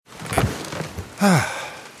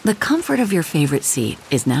The comfort of your favorite seat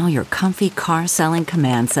is now your comfy car selling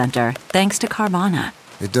command center, thanks to Carvana.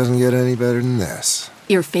 It doesn't get any better than this.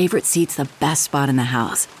 Your favorite seat's the best spot in the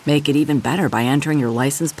house. Make it even better by entering your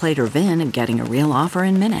license plate or VIN and getting a real offer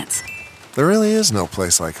in minutes. There really is no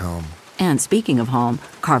place like home. And speaking of home,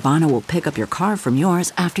 Carvana will pick up your car from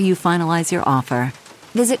yours after you finalize your offer.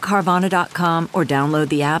 Visit Carvana.com or download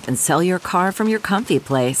the app and sell your car from your comfy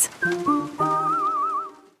place.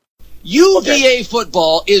 UVA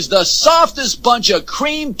football is the softest bunch of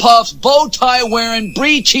cream puffs, bow tie wearing,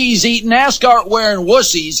 brie cheese eating, ascot wearing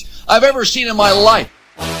wussies I've ever seen in my life.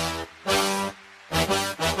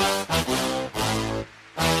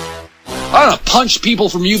 I'm gonna punch people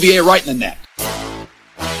from UVA right in the neck.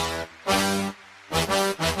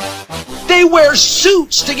 They wear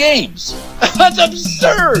suits to games. That's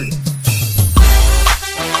absurd.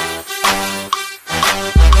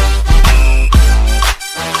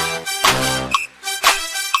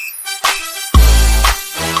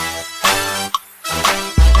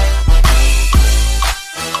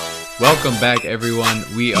 Welcome back, everyone.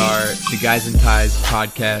 We are the Guys and Ties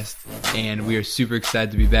podcast, and we are super excited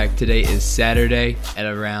to be back. Today is Saturday at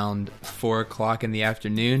around 4 o'clock in the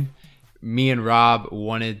afternoon. Me and Rob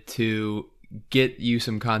wanted to get you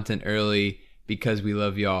some content early because we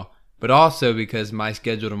love y'all, but also because my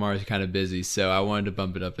schedule tomorrow is kind of busy, so I wanted to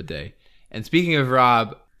bump it up a day. And speaking of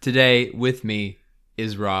Rob, today with me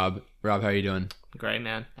is Rob. Rob, how are you doing? Great,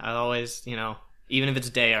 man. I always, even if it's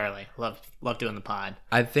a day early, love doing the pod.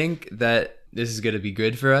 I think that this is going to be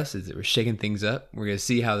good for us, is that we're shaking things up. We're going to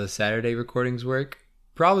see how the Saturday recordings work.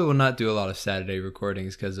 Probably will not do a lot of Saturday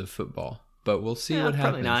recordings because of football, but we'll see what happens.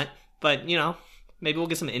 Probably not, but, maybe we'll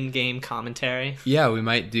get some in-game commentary. Yeah, we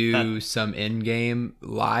might do some in-game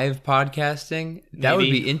live podcasting. That would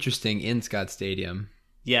be interesting in Scott Stadium.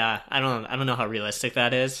 Yeah, I don't know how realistic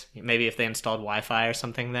that is. Maybe if they installed Wi-Fi or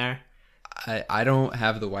something there. I don't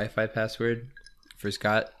have the Wi-Fi password for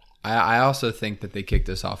Scott. I also think that they kicked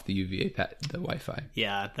us off the UVA the Wi-Fi.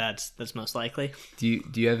 Yeah, that's most likely. Do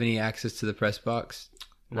you have any access to the press box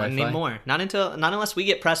Wi-Fi? Not anymore. Not unless we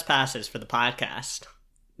get press passes for the podcast.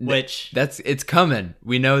 It's coming.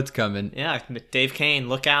 We know it's coming. Yeah, Dave Kane,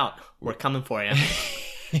 look out. We're coming for you.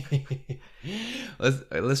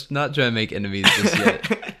 Let's not try to make enemies just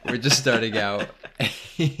yet. We're just starting out.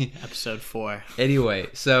 Episode 4. Anyway,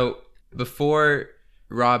 so before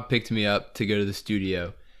Rob picked me up to go to the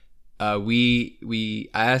studio, I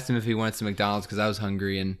asked him if he wanted some McDonald's because I was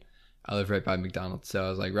hungry and I live right by McDonald's. So I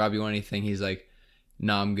was like, Rob, you want anything? He's like,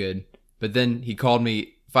 no, I'm good. But then he called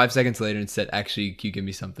me 5 seconds later and said, actually, can you give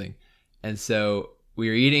me something? And so we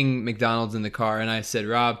were eating McDonald's in the car, and I said,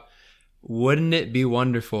 Rob, wouldn't it be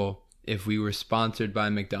wonderful if we were sponsored by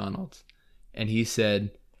McDonald's? And he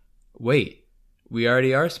said, wait, we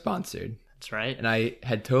already are sponsored. That's right. And I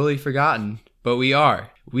had totally forgotten, but we are.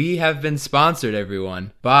 We have been sponsored,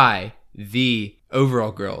 everyone, by the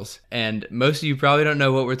Overall Girls. And most of you probably don't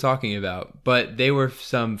know what we're talking about, but they were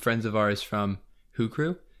some friends of ours from Who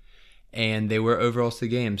Crew, and they wear overalls to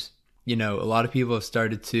games. A lot of people have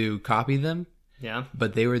started to copy them. Yeah.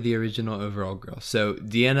 But they were the original Overall Girls. So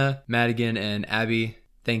Deanna, Madigan, and Abby,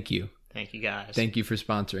 thank you. Thank you, guys. Thank you for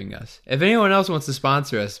sponsoring us. If anyone else wants to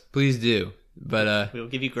sponsor us, please do. But we will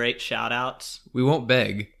give you great shout outs. We won't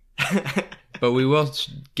beg. But we will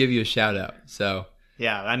give you a shout out. So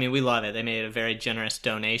yeah, we love it. They made a very generous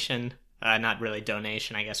donation. Not really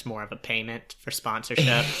donation, I guess more of a payment for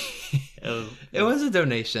sponsorship. It was a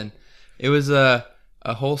donation. It was a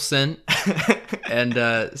whole cent. And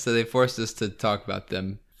so they forced us to talk about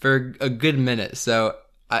them for a good minute. So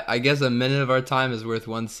I guess a minute of our time is worth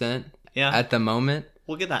 1 cent. Yeah. At the moment.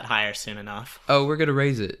 We'll get that higher soon enough. Oh, we're going to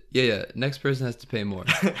raise it. Yeah. Next person has to pay more.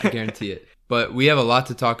 I guarantee it. But we have a lot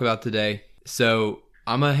to talk about today. So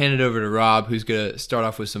I'm going to hand it over to Rob, who's going to start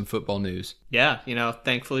off with some football news. Yeah,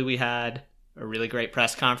 thankfully we had a really great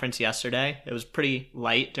press conference yesterday. It was pretty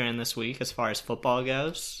light during this week as far as football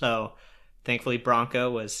goes. So thankfully Bronco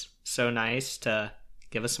was so nice to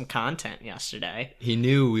give us some content yesterday. He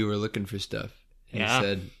knew we were looking for stuff. And yeah. He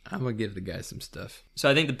said, I'm going to give the guys some stuff. So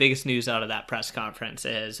I think the biggest news out of that press conference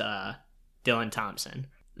is Dylan Thompson.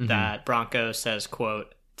 Mm-hmm. That Bronco says,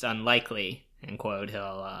 quote, it's unlikely, end quote,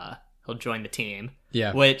 he'll join the team.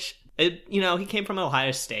 Yeah. Which, he came from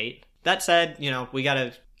Ohio State. That said, we got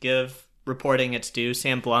to give reporting its due.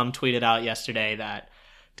 Sam Blum tweeted out yesterday that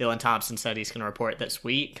Dylan Thompson said he's going to report this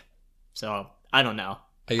week. So, I don't know.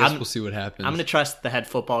 I guess we'll see what happens. I'm going to trust the head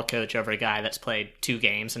football coach over a guy that's played 2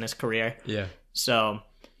 games in his career. Yeah. So,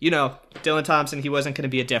 Dylan Thompson, he wasn't going to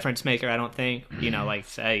be a difference maker, I don't think. Like,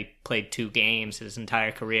 say, played 2 games his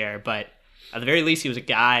entire career. But At the very least, he was a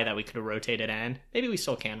guy that we could have rotated in. Maybe we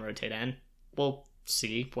still can rotate in. We'll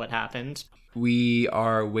see what happens. We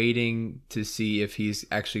are waiting to see if he's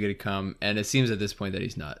actually going to come, and it seems at this point that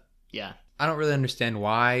he's not. Yeah. I don't really understand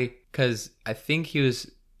why, because I think he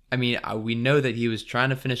was, we know that he was trying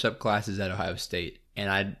to finish up classes at Ohio State,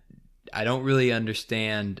 and I don't really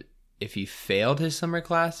understand if he failed his summer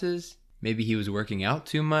classes. Maybe he was working out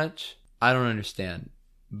too much. I don't understand,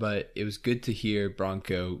 but it was good to hear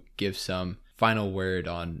Bronco give some final word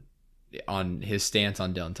on his stance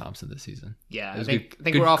on Dylan Thompson this season. Yeah, I think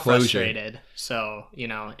we're all closure. frustrated. So,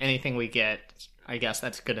 anything we get, I guess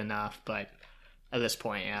that's good enough. But at this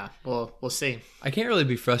point, yeah, we'll see. I can't really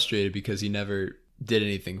be frustrated because he never did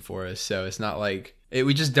anything for us. So it's not like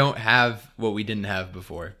we just don't have what we didn't have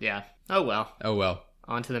before. Yeah. Oh, well.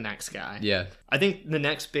 On to the next guy. Yeah. I think the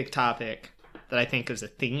next big topic that I think is a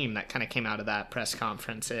theme that kind of came out of that press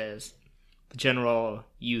conference is the general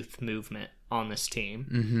youth movement on this team.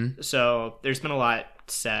 Mm-hmm. So there's been a lot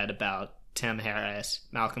said about Tim Harris,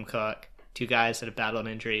 Malcolm Cook, two guys that have battled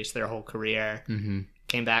injuries their whole career,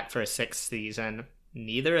 came back for a sixth season.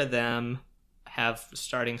 Neither of them have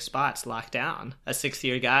starting spots locked down as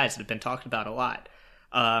sixth-year guys that have been talked about a lot.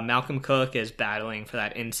 Malcolm Cook is battling for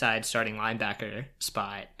that inside starting linebacker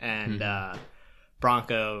spot, and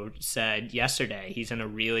Bronco said yesterday he's in a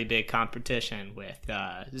really big competition with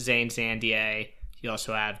Zane Zandier. You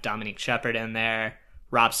also have Dominique Shepard in there.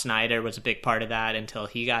 Rob Snyder was a big part of that until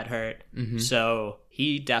he got hurt. So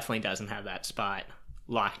he definitely doesn't have that spot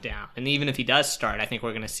locked down. And even if he does start, I think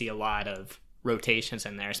we're going to see a lot of rotations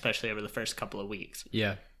in there, especially over the first couple of weeks.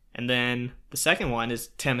 Yeah. And then the second one is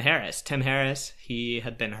Tim Harris. Tim Harris, he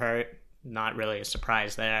had been hurt. Not really a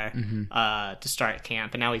surprise there to start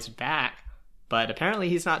camp. And now he's back. But apparently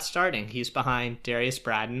he's not starting. He's behind Darius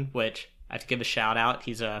Braden, which I have to give a shout out.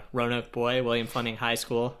 He's a Roanoke boy, William Fleming High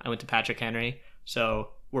School. I went to Patrick Henry. So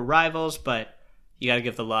we're rivals, but you got to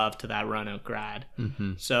give the love to that Roanoke grad.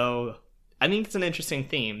 So I think it's an interesting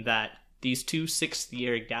theme that these two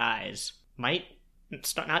sixth-year guys might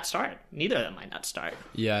not start. Neither of them might not start.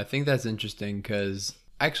 Yeah, I think that's interesting because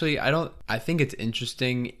actually I think it's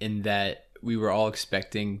interesting in that we were all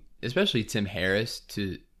expecting, especially Tim Harris,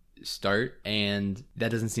 to start, and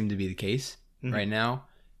that doesn't seem to be the case right now.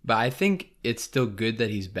 But I think it's still good that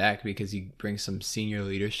he's back because he brings some senior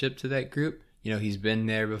leadership to that group. He's been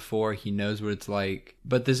there before. He knows what it's like.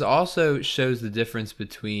 But this also shows the difference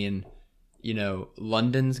between,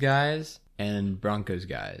 London's guys and Broncos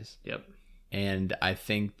guys. Yep. And I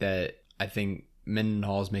think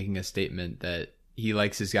Mendenhall is making a statement that he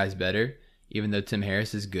likes his guys better, even though Tim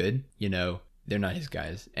Harris is good. They're not his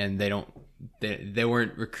guys, and they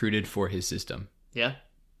weren't recruited for his system. Yeah.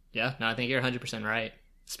 No, I think you're 100% right.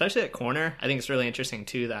 Especially at corner, I think it's really interesting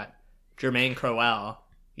too that Jermaine Crowell,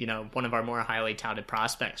 one of our more highly touted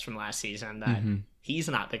prospects from last season, that he's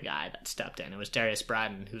not the guy that stepped in. It was Darius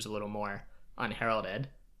Braden, who's a little more unheralded.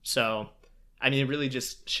 So, it really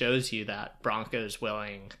just shows you that Bronco's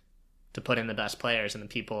willing to put in the best players, and the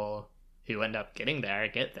people who end up getting there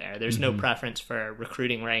get there. There's no preference for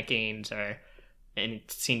recruiting rankings or any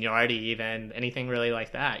seniority, even anything really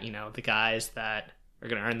like that. The guys that are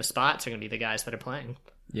going to earn the spots are going to be the guys that are playing.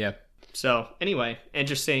 Yeah. So anyway,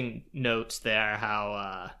 interesting notes there.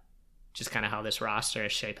 How just kind of how this roster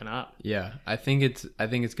is shaping up. Yeah, I think it's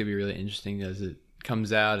going to be really interesting as it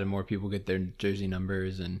comes out and more people get their jersey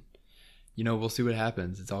numbers, and we'll see what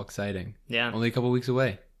happens. It's all exciting. Yeah. Only a couple weeks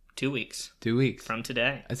away. 2 weeks. 2 weeks from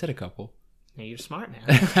today. I said a couple. Yeah, you're smart, man.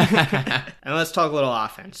 And let's talk a little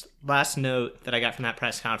offense. Last note that I got from that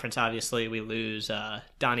press conference, obviously we lose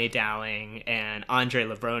Donnie Dowling and Andre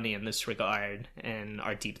Levrone in this regard, and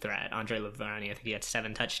our deep threat. Andre Levrone, I think he had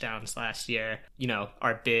 7 touchdowns last year.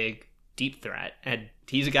 Our big deep threat. And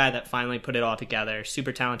he's a guy that finally put it all together.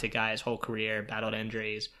 Super talented guy his whole career, battled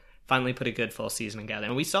injuries, finally put a good full season together.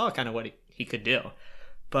 And we saw kind of what he could do.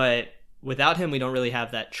 But without him, we don't really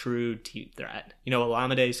have that true deep threat.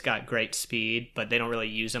 Olamide's got great speed, but they don't really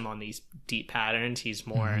use him on these deep patterns. He's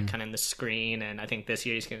more kind of in the screen, and I think this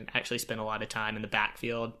year he's going to actually spend a lot of time in the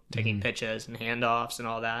backfield, taking pitches and handoffs and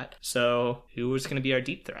all that. So who was going to be our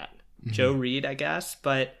deep threat? Joe Reed, I guess.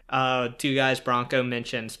 But two guys Bronco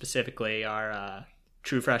mentioned specifically are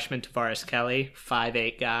true freshman Tavares Kelly,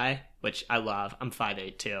 5'8" guy, which I love. I'm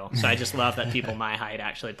 5'8" too. So I just love that people my height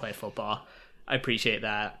actually play football. I appreciate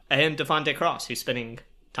that. And Devontae Cross, who's spending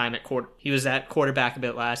time at he was at quarterback a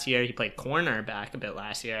bit last year. He played cornerback a bit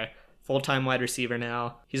last year. Full-time wide receiver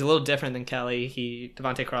now. He's a little different than Kelly.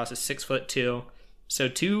 Devontae Cross is 6'2". So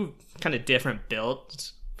two kind of different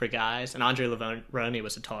builds for guys. And Andre Levrone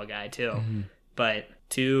was a tall guy too. But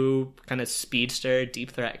two kind of speedster,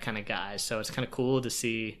 deep threat kind of guys. So it's kind of cool to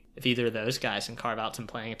see if either of those guys can carve out some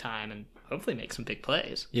playing time and hopefully make some big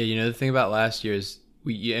plays. Yeah, the thing about last year is,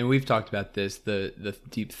 we've talked about this, the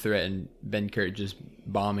deep threat and Benkert just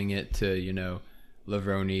bombing it to,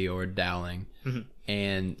 Lavroni or Dowling. Mm-hmm.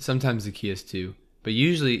 And sometimes Zacchaeus too. But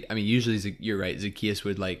usually you're right, Zacchaeus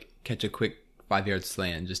would catch a quick 5-yard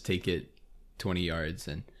slant and just take it 20 yards.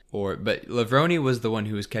 But Lavroni was the one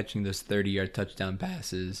who was catching those 30-yard touchdown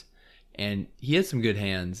passes. And he had some good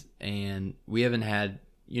hands. And we haven't had,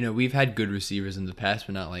 we've had good receivers in the past,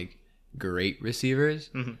 but not great receivers.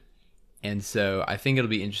 Mm-hmm. And so I think it'll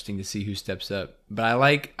be interesting to see who steps up. But I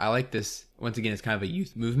like this. Once again, it's kind of a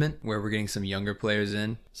youth movement where we're getting some younger players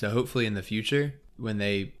in. So hopefully in the future, when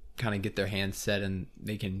they kind of get their hands set and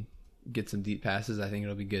they can get some deep passes, I think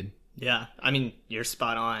it'll be good. Yeah, I mean, you're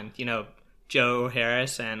spot on. Joe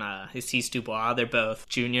Harris and Assis Dubois, they're both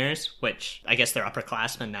juniors, which I guess they're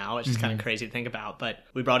upperclassmen now, which is kind of crazy to think about. But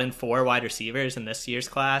we brought in 4 wide receivers in this year's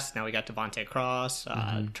class. Now we got Devontae Cross,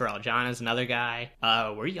 Terrell John is another guy.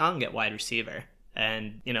 We're young at wide receiver.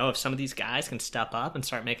 And, if some of these guys can step up and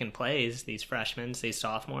start making plays, these freshmen, these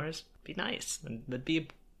sophomores, it'd be nice. It'd be a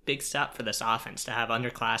big step for this offense to have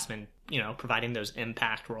underclassmen, providing those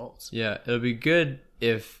impact roles. Yeah, it'll be good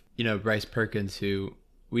if, Bryce Perkins, who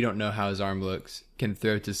we don't know how his arm looks, can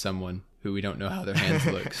throw to someone who we don't know how their hands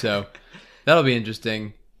look. So that'll be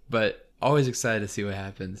interesting, but always excited to see what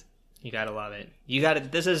happens. You gotta love it.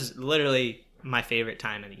 This is literally my favorite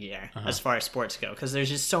time of the year as far as sports go, because there's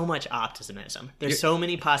just so much optimism. There's so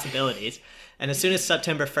many possibilities. And as soon as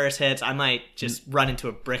September 1st hits, I might just run into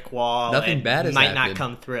a brick wall. Nothing bad has happened. Might not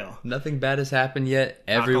come through. Nothing bad has happened yet.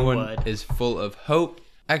 Everyone is full of hope.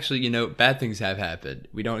 Actually, bad things have happened.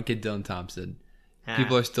 We don't get Dylan Thompson.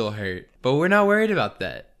 People are still hurt. But we're not worried about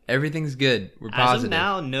that. Everything's good. We're positive. As of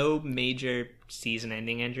now, no major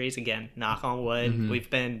season-ending injuries. Again, knock on wood.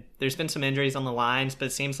 Mm-hmm. There's been some injuries on the lines, but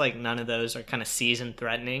it seems like none of those are kind of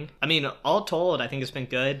season-threatening. I mean, all told, I think it's been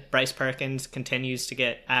good. Bryce Perkins continues to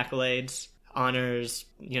get accolades, honors,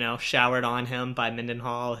 showered on him by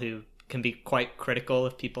Mendenhall, who can be quite critical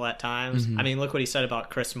of people at times. Mm-hmm. I mean, look what he said about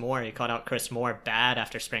Chris Moore. He called out Chris Moore bad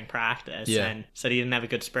after spring practice and said he didn't have a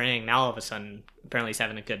good spring. Now all of a sudden, apparently he's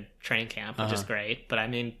having a good training camp, which is great. But I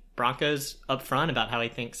mean, Bronco's upfront about how he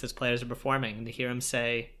thinks his players are performing, and to hear him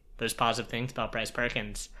say those positive things about Bryce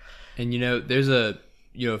Perkins. And there's a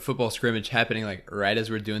football scrimmage happening right as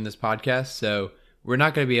we're doing this podcast, so we're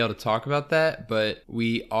not going to be able to talk about that, but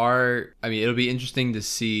we are. I mean, it'll be interesting to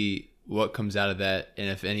see what comes out of that, and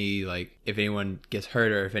if anyone gets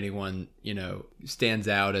hurt or if anyone stands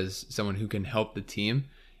out as someone who can help the team.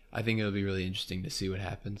 I think it'll be really interesting to see what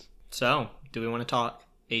happens. So, do we want to talk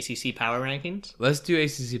ACC power rankings? Let's do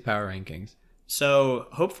ACC power rankings. So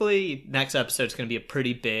hopefully next episode is going to be a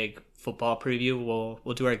pretty big football preview.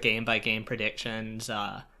 We'll do our game by game predictions.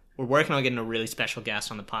 We're working on getting a really special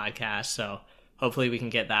guest on the podcast, so hopefully we can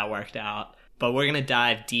get that worked out. But we're going to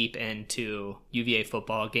dive deep into UVA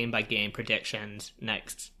football game by game predictions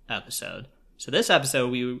next episode. So this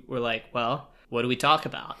episode we were like, well, what do we talk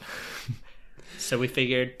about? So we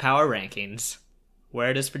figured power rankings.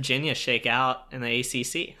 Where does Virginia shake out in the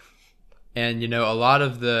ACC? And, a lot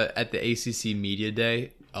of at the ACC Media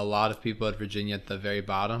Day, a lot of people at Virginia at the very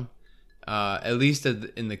bottom, at least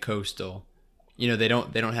in the Coastal. They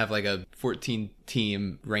don't have a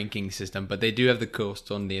 14-team ranking system, but they do have the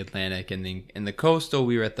Coastal and the Atlantic, and in the Coastal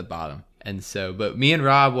we were at the bottom. And so, but me and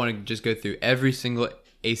Rob want to just go through every single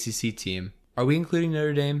ACC team. Are we including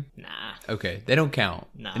Notre Dame? Nah. Okay, they don't count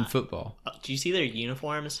in football. Do you see their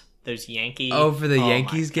uniforms? There's Yankee. Oh, for the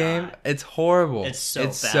Yankees game? It's horrible. It's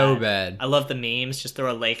so bad. I love the memes. Just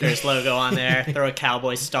throw a Lakers logo on there. Throw a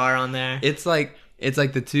Cowboys star on there. It's like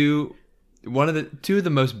the two of the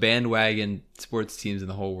most bandwagon sports teams in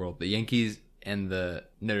the whole world. The Yankees and the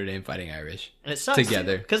Notre Dame Fighting Irish. And it sucks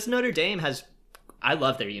together. Because Notre Dame has... I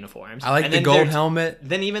love their uniforms. I like the gold helmet.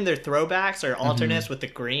 Then even their throwbacks or alternates with the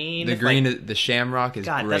green. The green, the shamrock is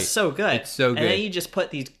God, great. That's so good. It's so good. And then you just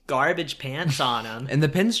put these garbage pants on them. And the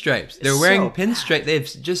pinstripes. They're wearing pinstripes. They have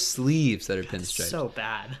just sleeves that are pinstripes. So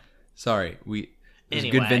bad. Sorry. It was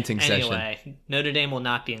a good venting session. Anyway, Notre Dame will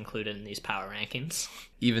not be included in these power rankings.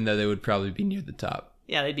 Even though they would probably be near the top.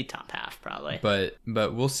 Yeah, they'd be top half probably.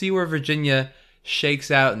 But we'll see where Virginia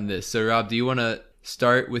shakes out in this. So, Rob, do you want to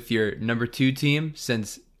start with your number 2 team,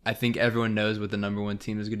 since I think everyone knows what the number 1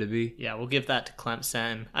 team is going to be? Yeah, we'll give that to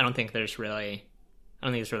Clemson. I don't think it's really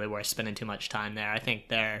worth spending too much time there. I think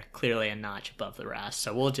they're clearly a notch above the rest.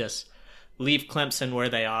 So we'll just leave Clemson where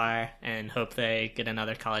they are and hope they get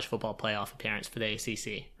another college football playoff appearance for the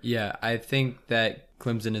ACC. Yeah, I think that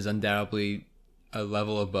Clemson is undoubtedly a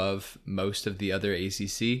level above most of the other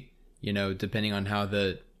ACC. You know, depending on how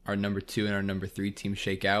our number 2 and our number 3 teams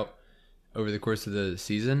shake out over the course of the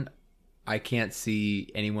season, I can't see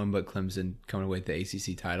anyone but Clemson coming away with the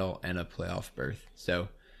ACC title and a playoff berth. So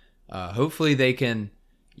hopefully they can,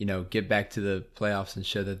 you know, get back to the playoffs and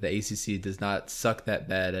show that the ACC does not suck that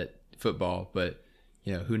bad at football. But,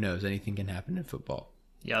 you know, who knows? Anything can happen in football.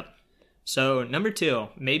 Yep. So number 2,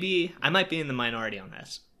 maybe I might be in the minority on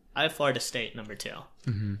this. I have Florida State number 2.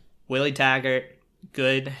 Mm-hmm. Willie Taggart,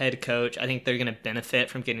 good head coach. I think they're going to benefit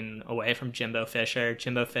from getting away from Jimbo Fisher.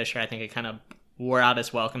 Jimbo Fisher, I think it kind of wore out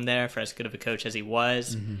his welcome there for as good of a coach as he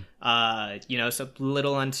was. Mm-hmm. You know, it's a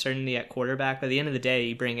little uncertainty at quarterback. But at the end of the day,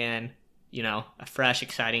 you bring in, you know, a fresh,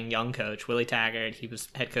 exciting young coach, Willie Taggart. He was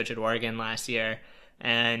head coach at Oregon last year.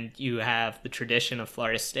 And you have the tradition of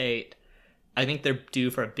Florida State. I think they're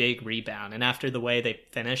due for a big rebound. And after the way they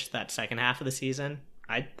finished that second half of the season,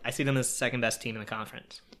 I see them as the second best team in the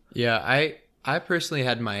conference. Yeah, I personally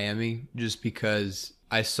had Miami just because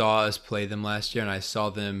I saw us play them last year and I saw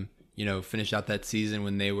them, you know, finish out that season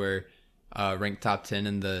when they were ranked top 10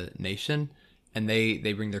 in the nation. And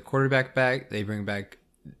they bring their quarterback back. They bring back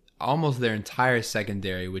almost their entire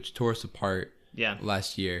secondary, which tore us apart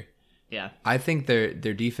last year. Yeah. I think their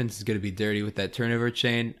defense is going to be dirty with that turnover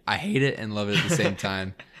chain. I hate it and love it at the same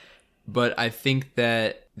time. But I think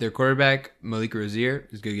that their quarterback, Malik Rozier,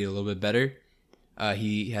 is going to get a little bit better.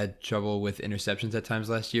 He had trouble with interceptions at times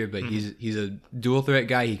last year, but he's a dual threat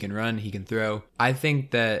guy. He can run, he can throw. I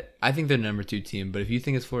think they're the number 2 team. But if you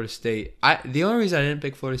think it's Florida State, the only reason I didn't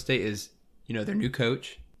pick Florida State is, you know, their new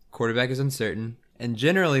coach. Quarterback is uncertain. And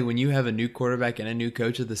generally, when you have a new quarterback and a new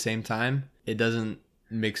coach at the same time, it doesn't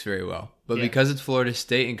mix very well. But because it's Florida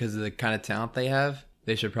State and because of the kind of talent they have,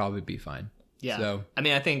 they should probably be fine. Yeah. So, I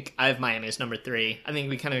mean, I think I have Miami as number 3. I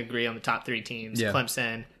think we kind of agree on the top 3 teams. Yeah.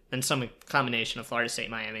 Clemson, then some combination of Florida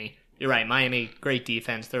State, Miami. You're right. Miami, great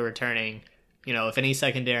defense. They're returning. You know, if any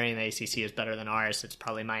secondary in the ACC is better than ours, it's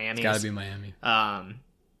probably Miami's. It's got to be Miami.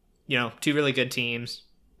 You know, 2 really good teams.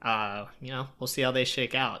 You know, we'll see how they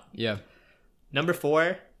shake out. Yeah. Number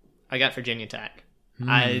 4, I got Virginia Tech.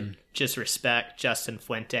 I just respect Justin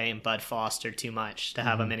Fuente and Bud Foster too much to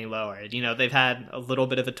have them any lower. You know, they've had a little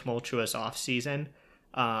bit of a tumultuous offseason,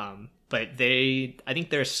 but I think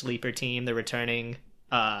they're a sleeper team. They're returning.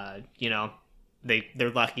 You know, they're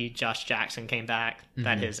lucky Josh Jackson came back,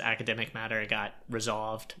 that his academic matter got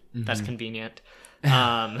resolved. That's convenient.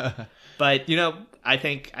 But, you know, I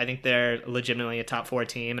think they're legitimately a top 4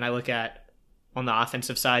 team, and I look at, on the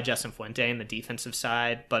offensive side, Justin Fuente, and the defensive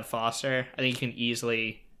side, Bud Foster. I think you can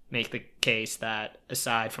easily make the case that,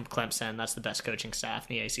 aside from Clemson, that's the best coaching staff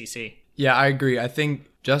in the ACC. Yeah, I agree. I think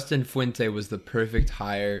Justin Fuente was the perfect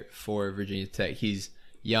hire for Virginia Tech. He's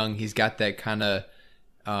young. He's got that kind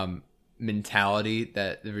of mentality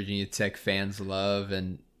that the Virginia Tech fans love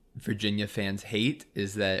and Virginia fans hate,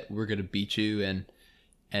 is that we're going to beat you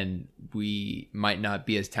and we might not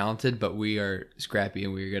be as talented, but we are scrappy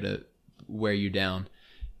and we're going to wear you down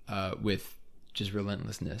with just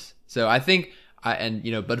relentlessness. So I think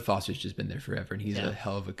you know, Bud Foster's just been there forever and he's a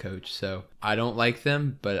hell of a coach. So I don't like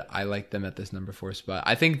them, but I like them at this number 4 spot.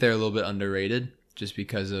 I think they're a little bit underrated just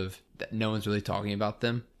because of that no one's really talking about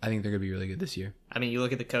them. I think they're going to be really good this year. I mean, you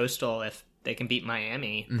look at the Coastal, if they can beat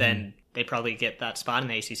Miami, then they probably get that spot in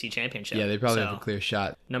the ACC championship. Yeah, they probably have a clear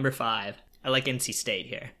shot. Number 5, I like NC State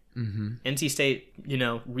here. NC State, you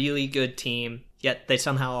know, really good team, yet they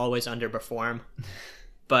somehow always underperform.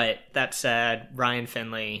 But that said, Ryan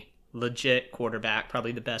Finley, legit quarterback,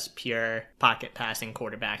 probably the best pure pocket passing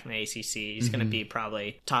quarterback in the ACC. He's going to be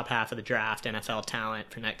probably top half of the draft NFL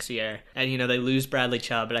talent for next year. And, you know, they lose Bradley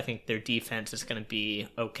Chubb, but I think their defense is going to be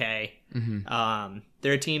okay.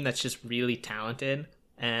 They're a team that's just really talented,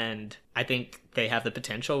 and I think they have the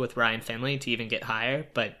potential with Ryan Finley to even get higher,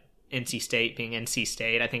 but NC State being NC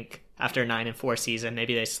State, I think after a 9-4 season,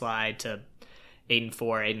 maybe they slide to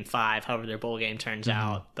 8-4, 8-5, however their bowl game turns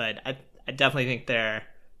out. But I definitely think they're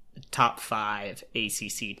a top 5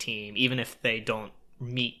 ACC team, even if they don't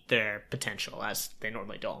meet their potential, as they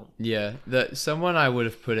normally don't. Yeah, someone I would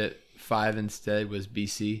have put at 5 instead was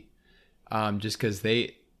BC, just because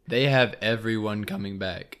they have everyone coming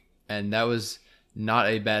back, and that was not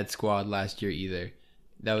a bad squad last year either.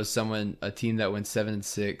 That was a team that went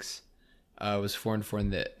 7-6, was 4-4 in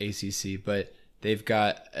the ACC, but they've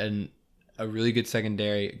got a really good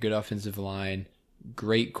secondary, good offensive line,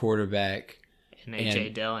 great quarterback, and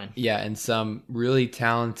AJ Dillon. Yeah, and some really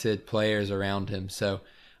talented players around him. So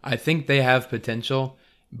I think they have potential,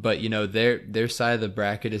 but you know their side of the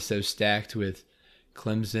bracket is so stacked with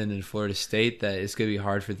Clemson and Florida State that it's going to be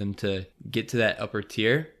hard for them to get to that upper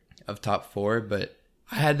tier. of top 4, but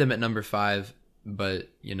I had them at number 5. But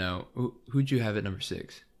who'd you have at number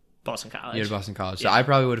 6? Boston College. You had Boston College, so Yeah. I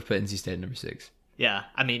probably would have put NC State at number 6. Yeah,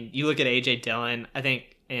 I mean, you look at A.J. Dillon, I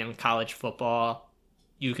think in college football,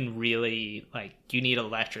 you can really, you need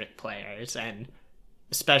electric players, and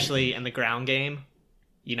especially in the ground game,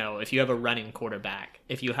 if you have a running quarterback,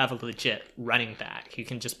 if you have a legit running back, you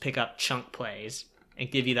can just pick up chunk plays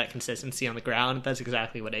and give you that consistency on the ground. That's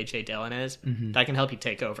exactly what A.J. Dillon is. Mm-hmm. That can help you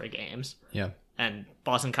take over games. Yeah. And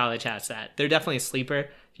Boston College has that. They're definitely a sleeper.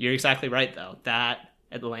 You're exactly right, though. That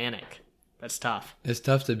Atlantic, that's tough. It's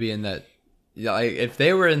tough to be in that. Yeah, if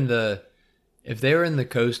they were in the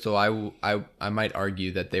Coastal, I might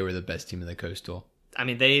argue that they were the best team in the Coastal. I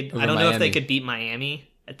mean, I Over don't know if they Miami. could beat Miami.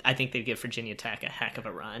 I think they'd give Virginia Tech a heck of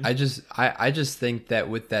a run. I just think that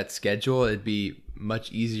with that schedule, it'd be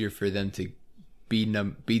much easier for them to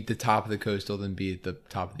beat the top of the Coastal than be at the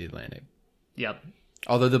top of the Atlantic. Yep.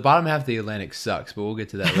 Although the bottom half of the Atlantic sucks, but we'll get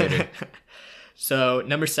to that later. So,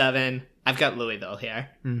 number 7, I've got Louisville here.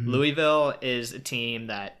 Mm-hmm. Louisville is a team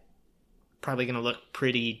that probably going to look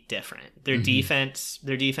pretty different. Their defense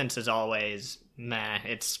is always meh.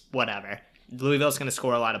 It's whatever. Louisville's going to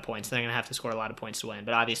score a lot of points. They're going to have to score a lot of points to win.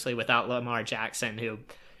 But obviously, without Lamar Jackson, who,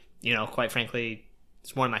 quite frankly,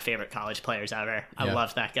 is one of my favorite college players ever. I Yeah.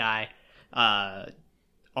 love that guy.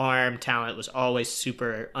 Arm talent was always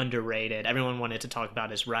super underrated. Everyone wanted to talk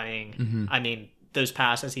about his running. I mean, those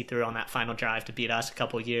passes he threw on that final drive to beat us a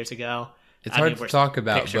couple of years ago. It's hard to talk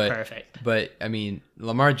about, picture but perfect. But I mean,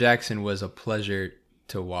 Lamar Jackson was a pleasure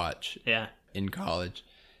to watch Yeah. in college,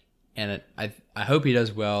 and I hope he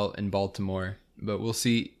does well in Baltimore. But we'll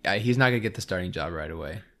see. He's not gonna get the starting job right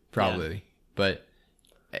away, probably. But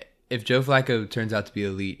if Joe Flacco turns out to be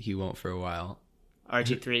elite, he won't for a while.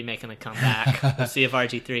 RG3 making a comeback. We'll see if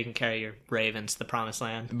RG3 can carry your Ravens to the promised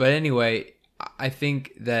land. But anyway, I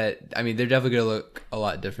think that they're definitely gonna look a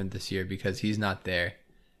lot different this year because he's not there.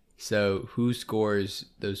 So who scores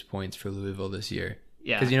those points for Louisville this year?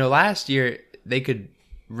 Yeah. Because last year they could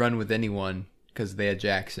run with anyone because they had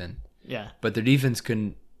Jackson, Yeah. but their defense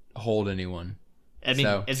couldn't hold anyone. I mean,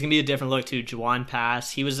 So- it's going to be a different look too. Juwan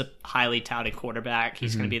Pass, he was a highly touted quarterback.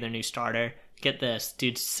 He's going to be their new starter. Get this,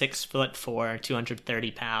 dude's 6'4",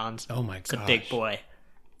 230 pounds. Oh my It's a gosh. big boy.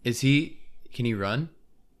 Can he run?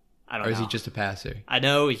 I don't Or know. is he just a passer? I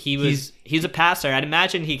know he's a passer. I'd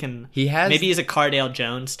imagine he can. Maybe he's a Cardale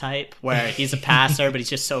Jones type, where he's a passer, but he's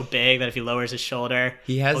just so big that if he lowers his shoulder,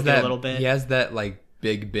 He has he'll that get a little bit. He has that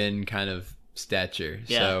Big Ben kind of stature.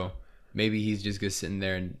 Yeah. So maybe he's just gonna sit in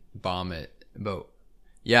there and bomb it. But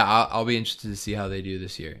yeah, I'll be interested to see how they do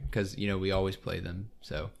this year because we always play them.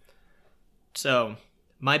 So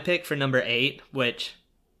my pick for number 8, which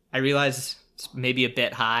I realize is maybe a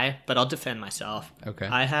bit high, but I'll defend myself. Okay.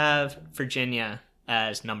 I have Virginia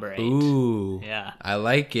as number 8. Ooh. Yeah. I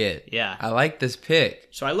like it. Yeah. I like this pick.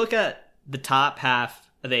 So I look at the top half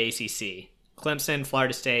of the ACC. Clemson,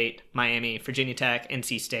 Florida State, Miami, Virginia Tech,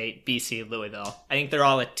 NC State, BC, Louisville. I think they're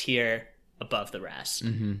all a tier above the rest.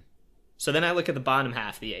 Mm-hmm. So then I look at the bottom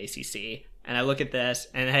half of the ACC, and I look at this,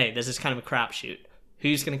 and hey, this is kind of a crapshoot.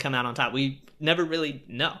 Who's going to come out on top? We never really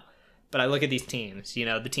know. But I look at these teams,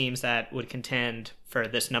 the teams that would contend for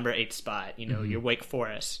this number 8 spot, your Wake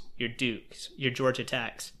Forest, your Dukes, your Georgia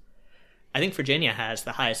Techs. I think Virginia has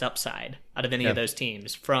the highest upside out of any of those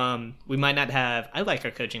teams. We might not have, I like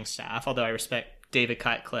our coaching staff, although I respect David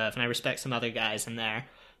Cutcliffe and I respect some other guys in there.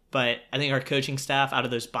 But I think our coaching staff out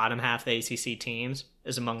of those bottom half of the ACC teams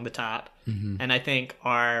is among the top. Mm-hmm. And I think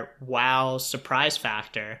our wow surprise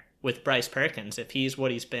factor with Bryce Perkins, if he's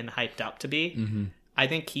what he's been hyped up to be, I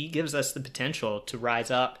think he gives us the potential to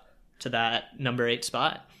rise up to that number 8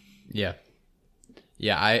 spot. Yeah.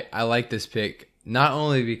 Yeah, I like this pick, not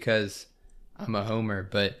only because I'm a homer,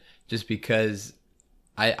 but just because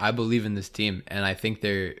I believe in this team, and I think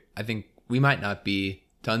we might not be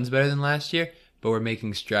tons better than last year, but we're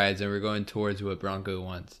making strides and we're going towards what Bronco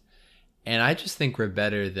wants. And I just think we're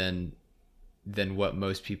better than what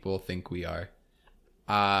most people think we are.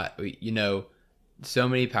 So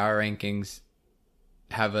many power rankings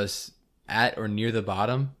have us at or near the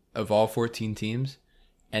bottom of all 14 teams.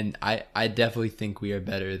 And I definitely think we are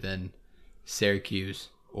better than Syracuse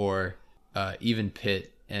or even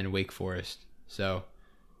Pitt and Wake Forest. But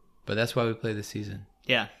that's why we play this season.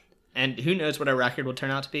 Yeah. And who knows what our record will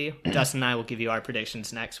turn out to be. Dustin and I will give you our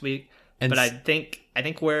predictions next week. But I think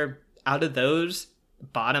we're out of those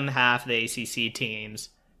bottom half of the ACC teams,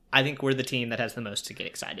 I think we're the team that has the most to get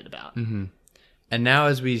excited about. Mm-hmm. And now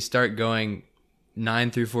as we start going 9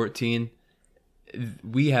 through 14,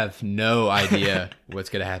 we have no idea what's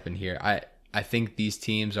going to happen here. I think these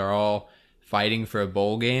teams are all fighting for a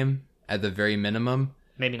bowl game at the very minimum.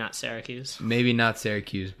 Maybe not Syracuse. Maybe not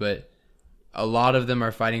Syracuse, but a lot of them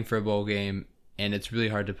are fighting for a bowl game, and it's really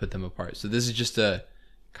hard to put them apart. So this is just a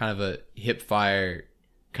kind of a hip fire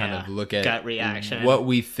kind of look at gut reaction, what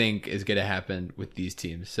we think is going to happen with these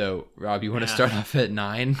teams. So, Rob, you want to start off at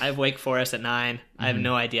 9? I have Wake Forest at 9. I have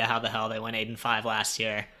no idea how the hell they went 8-5 last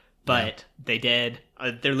year, but they did.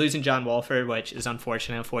 They're losing John Wolford, which is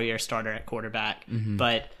unfortunate, 4-year starter at quarterback.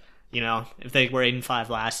 But, if they were 8-5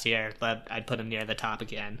 last year, I'd put them near the top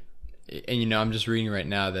again. And, I'm just reading right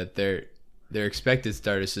now that their expected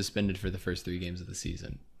start is suspended for the first 3 games of the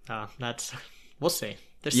season. Oh, we'll see.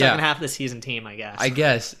 They're second half of the season team, I guess. I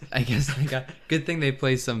guess they got good thing they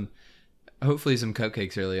play hopefully some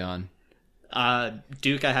cupcakes early on.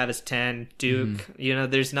 Duke I have as 10. Duke,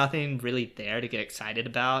 there's nothing really there to get excited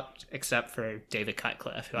about except for David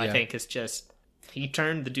Cutcliffe, who I think is he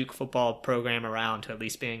turned the Duke football program around to at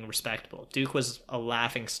least being respectable. Duke was a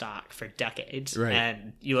laughing stock for decades. Right.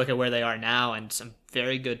 And you look at where they are now and some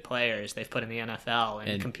very good players they've put in the NFL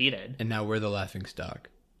and competed. And now we're the laughing stock.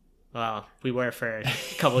 Well, we were for a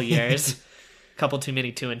couple years. A couple too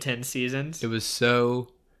many 2-10 seasons. It was so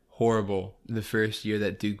horrible the first year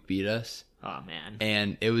that Duke beat us. Oh, man.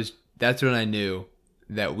 And that's when I knew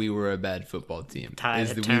that we were a bad football team. We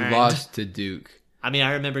turned. lost to Duke. I mean,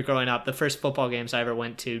 I remember growing up, the first football games I ever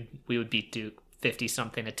went to, we would beat Duke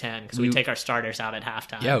 50-something to 10 because we'd take our starters out at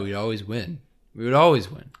halftime. Yeah, we'd always win. We would always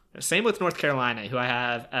win. Same with North Carolina, who I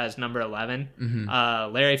have as number 11.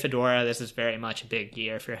 Larry Fedora, this is very much a big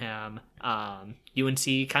year for him.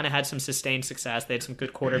 UNC kind of had some sustained success. They had some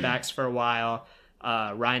good quarterbacks for a while.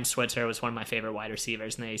 Ryan Switzer was one of my favorite wide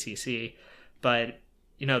receivers in the ACC. But,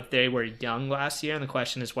 they were young last year, and the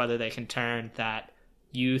question is whether they can turn that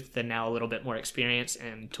youth and now a little bit more experience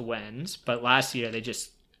into wins. But last year, they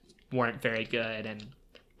just weren't very good, and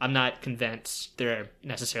I'm not convinced they're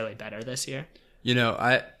necessarily better this year.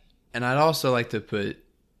 I'd also like to put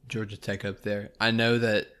Georgia Tech up there. I know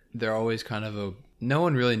that they're always kind of no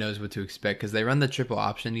one really knows what to expect because they run the triple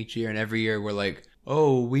option each year, and every year we're like,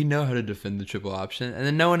 oh, we know how to defend the triple option, and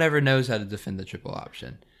then no one ever knows how to defend the triple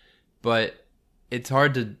option. But it's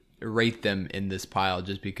hard to rate them in this pile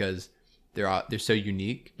just because they're so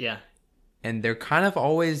unique. Yeah. And they're kind of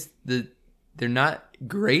always they're not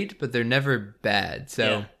great, but they're never bad. So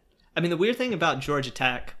yeah. I mean, the weird thing about Georgia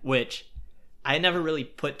Tech, which I never really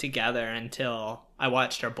put together until I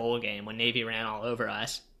watched our bowl game when Navy ran all over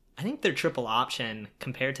us. I think their triple option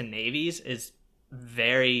compared to Navy's is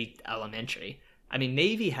very elementary. I mean,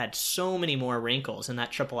 Navy had so many more wrinkles in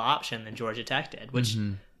that triple option than Georgia Tech did, which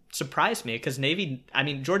surprised me because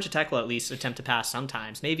Georgia Tech will at least attempt to pass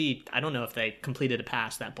sometimes. Navy, I don't know if they completed a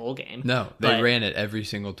pass that bowl game. No, they ran it every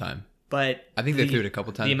single time. But I think they threw it a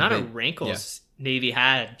couple times. The amount of wrinkles Navy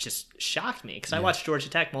had just shocked me because I watched Georgia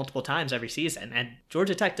Tech multiple times every season, and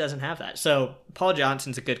Georgia Tech doesn't have that. So Paul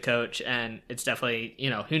Johnson's a good coach, and it's definitely,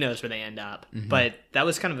 who knows where they end up. But that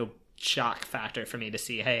was kind of a shock factor for me to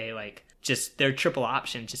see, hey, just their triple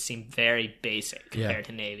option just seemed very basic compared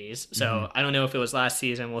to Navy's. So I don't know if it was last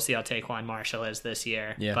season. We'll see how Taquan Marshall is this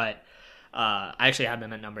year. Yeah. But I actually have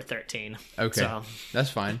them at number 13. Okay, so, that's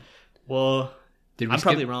fine. Well, I'm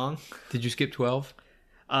probably wrong. Did you skip 12?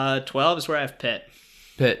 12 is where I have Pitt.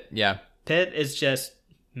 Pitt, yeah. Pitt is just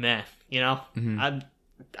meh, I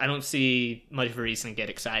don't see much of a reason to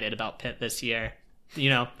get excited about Pitt this year.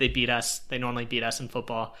 They beat us. They normally beat us in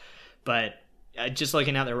football. But just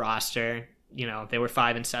looking at their roster, they were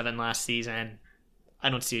 5-7 last season. I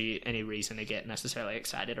don't see any reason to get necessarily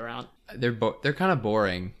excited around. They're kind of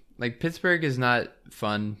boring. Pittsburgh is not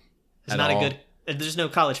fun at all. There's no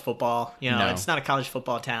college football. No. It's not a college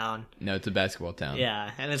football town. No, it's a basketball town. Yeah,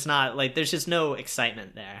 and it's not there's just no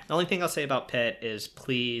excitement there. The only thing I'll say about Pitt is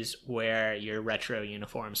please wear your retro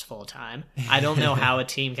uniforms full time. I don't know how a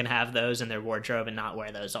team can have those in their wardrobe and not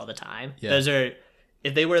wear those all the time. Yeah.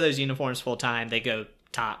 If they wear those uniforms full time, they go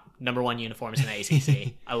top number 1 uniforms in the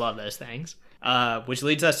ACC. I love those things. Which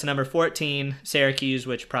leads us to number 14, Syracuse,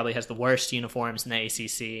 which probably has the worst uniforms in the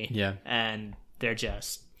ACC. Yeah, and they're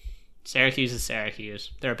just. Syracuse is Syracuse.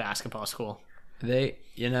 They're a basketball school. They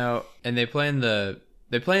play in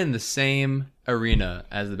the same arena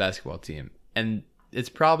as the basketball team, and it's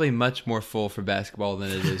probably much more full for basketball than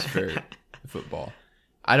it is for football.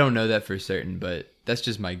 I don't know that for certain, but that's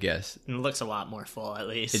just my guess. It looks a lot more full, at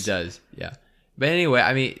least. It does, yeah. But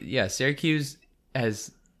anyway, Syracuse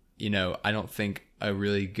has, I don't think a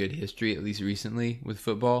really good history, at least recently, with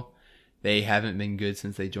football. They haven't been good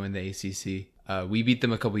since they joined the ACC. We beat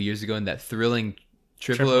them a couple years ago in that thrilling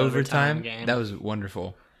triple overtime game. That was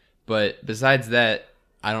wonderful. But besides that,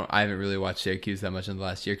 I haven't really watched Syracuse that much in the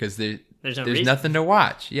last year because There's no there's reason. nothing to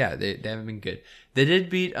watch. Yeah, they haven't been good. They did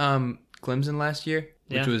beat Clemson last year,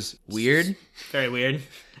 which Yeah. was weird. Very weird.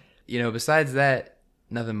 Besides that,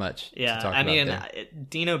 nothing much Yeah, to talk I about mean, there.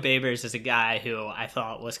 Dino Babers is a guy who I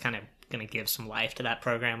thought was kind of going to give some life to that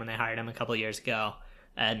program when they hired him a couple years ago.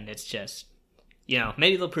 And it's just,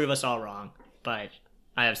 maybe they'll prove us all wrong, but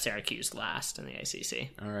I have Syracuse last in the ACC.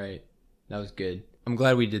 All right. That was good. I'm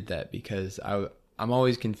glad we did that because I'm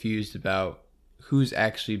always confused about who's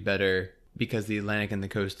actually better because the Atlantic and the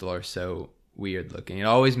Coastal are so weird looking. It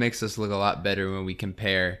always makes us look a lot better when we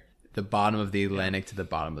compare the bottom of the Atlantic to the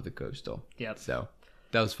bottom of the Coastal. Yep. So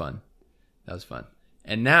that was fun.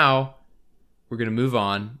 And now we're going to move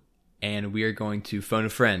on and we are going to phone a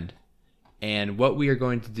friend. And what we are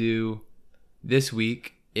going to do this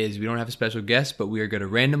week is we don't have a special guest, but we are going to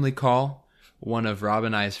randomly call one of Rob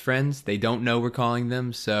and I's friends. They don't know we're calling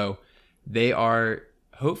them, so they are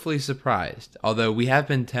hopefully surprised. Although we have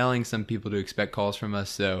been telling some people to expect calls from us,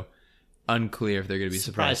 so unclear if they're going to be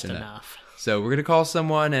surprised or not. enough. So we're going to call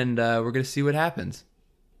someone and we're going to see what happens.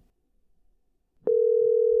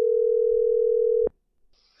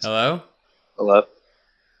 Hello? Hello?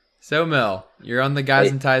 So Mel, you're on the Guys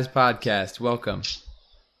Hey. and Ties podcast. Welcome.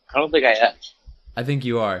 I don't think I am. I think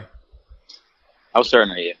you are. How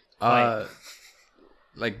certain are you?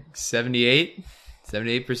 Like 78%.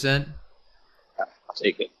 I'll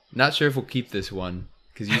take it. Not sure if we'll keep this one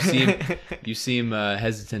because you seem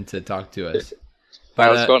hesitant to talk to us. All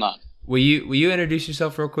right, what's going on? Will you introduce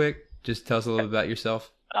yourself real quick? Just tell us a little bit about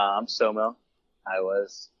yourself. I'm Somil. I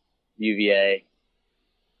was UVA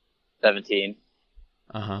 17,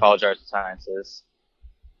 College Arts and Sciences.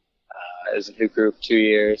 I was in Hoop Group 2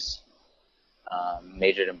 years,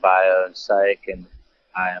 majored in bio and psych, and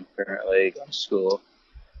I am currently going to school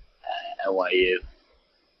at NYU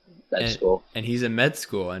med school. And he's in med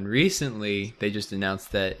school, and recently they just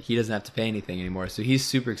announced that he doesn't have to pay anything anymore, so he's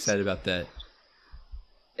super excited about that.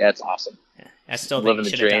 Yeah, it's awesome. I still think Living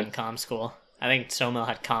he the should have dream. done comm school. I think Somil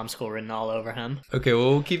had comm school written all over him. Okay,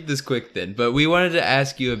 well, we'll keep this quick then. But we wanted to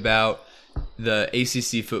ask you about the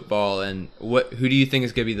ACC football and who do you think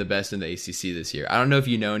is going to be the best in the ACC this year? I don't know if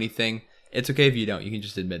you know anything. It's okay if you don't. You can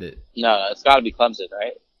just admit it. No, it's got to be Clemson,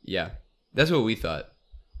 right? Yeah, that's what we thought.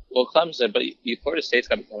 Well, Clemson, but Florida State's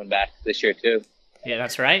got to be coming back this year too. Yeah,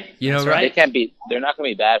 that's right. You know, That's right? They right. can't be. They're not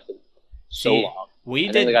going to be bad for so See, long. We I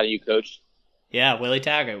think they did. got a new coach. Yeah, Willie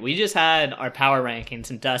Taggart. We just had our power rankings,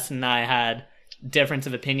 and Dustin and I had difference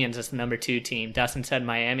of opinions as the number 2 team. Dustin said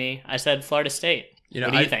Miami. I said Florida State.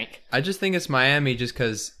 What do you think? I just think it's Miami just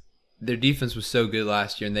because their defense was so good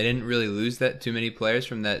last year, and they didn't really lose that too many players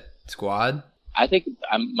from that squad. I think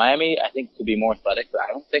Miami. I think could be more athletic, but I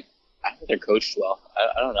don't think they're coached well.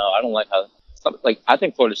 I don't know. I don't like how. I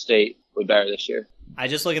think Florida State would be better this year. I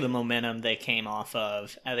just look at the momentum they came off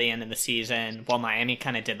of at the end of the season, while Miami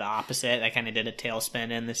kind of did the opposite. They kind of did a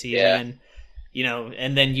tailspin in the season.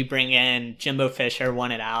 And then you bring in Jimbo Fisher,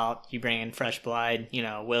 won it out. You bring in fresh blood,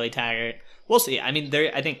 Willie Taggart. We'll see. I mean,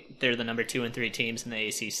 I think they're the number 2 and 3 teams in the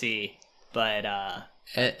ACC. But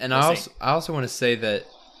And we'll I see. also want to say that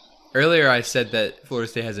earlier I said that Florida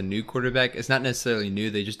State has a new quarterback. It's not necessarily new.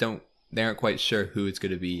 They aren't quite sure who it's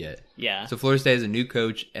going to be yet. Yeah. So Florida State has a new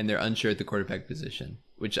coach, and they're unsure at the quarterback position,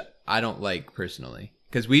 which I don't like personally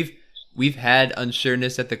because we've had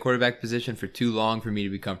unsureness at the quarterback position for too long for me to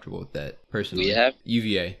be comfortable with that personally. We have?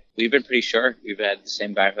 UVA, We've been pretty sure. We've had the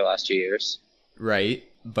same guy for the last 2 years. right?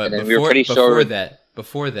 But And then before, we were pretty sure-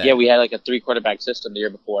 before that, Yeah, we had like a 3 quarterback system the year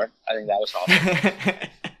before. I think that was awesome.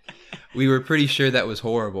 we were pretty sure that was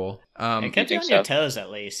horrible. It kept you on think your so? toes at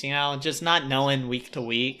least, just not knowing week to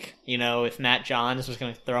week, if Matt Johns was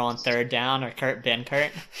going to throw on third down or Kurt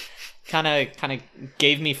Benkert. Kind of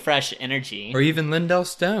gave me fresh energy. Or even Lindell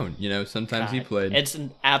Stone, sometimes he God, played. It's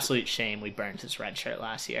an absolute shame we burned his red shirt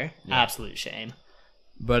last year. Yeah. Absolute shame.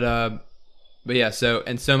 But yeah. So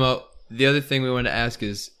the other thing we want to ask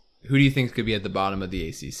is, who do you think could be at the bottom of the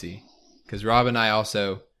ACC? Because Rob and I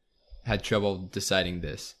also had trouble deciding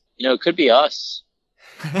this. It could be us.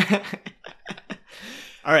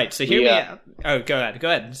 All right, so here we are. Oh, go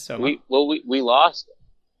ahead. So We lost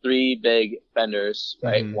 3 big defenders,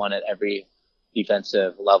 right? Mhm. One at every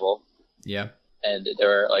defensive level. Yeah. And they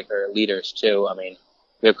were like our leaders too. I mean,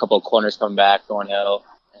 we have a couple of corners coming back, Thornhill,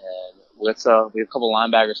 and we have a couple of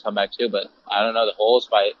linebackers come back too. But I don't know, the holes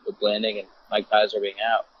with Blanding and Mike Kaiser being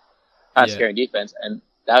out, kind of Yeah. scary defense, and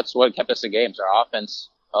that's what kept us in games. Our offense.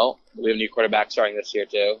 Oh, we have a new quarterback starting this year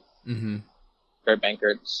too. Mm-hmm. Kurt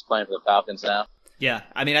Benkert's playing for the Falcons now. yeah,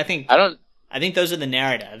 I mean, I think those are the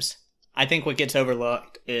narratives. I think what gets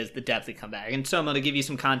overlooked is the depth that come back. And so I'm going to give you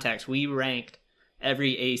some context. We ranked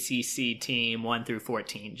every ACC team 1 through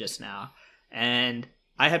 14 just now. And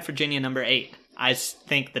I had Virginia number 8. I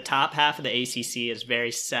think the top half of the ACC is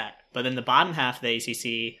very set. But then the bottom half of the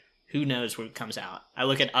ACC, who knows what comes out. I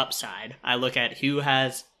look at upside. I look at who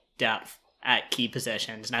has depth at key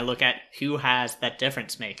positions. And I look at who has that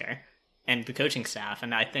difference maker and the coaching staff.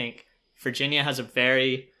 And I think Virginia has a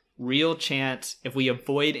very real chance, if we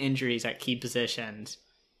avoid injuries at key positions,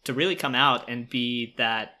 to really come out and be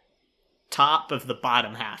that top of the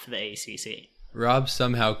bottom half of the ACC. Rob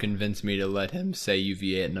somehow convinced me to let him say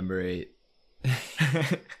UVA at number 8.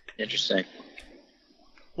 Interesting.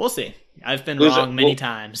 We'll see. I've been wrong many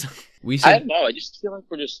times. I don't know. I just feel like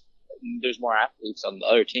there's more athletes on the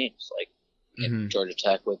other teams, like in Georgia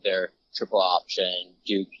Tech with their triple option,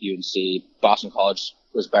 Duke, UNC, Boston College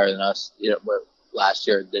was better than us. Last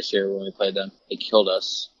year, this year when we played them, they killed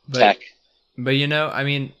us. Tech. But I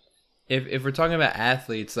mean, if we're talking about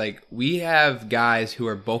athletes, like we have guys who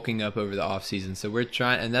are bulking up over the offseason. So we're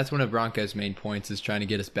trying, and that's one of Bronco's main points, is trying to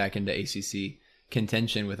get us back into ACC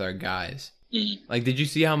contention with our guys. Mm-hmm. Like, did you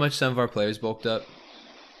see how much some of our players bulked up?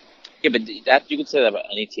 Yeah, but that you could say that about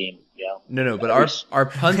any team, No, but our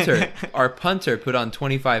punter put on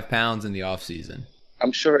 25 pounds in the offseason.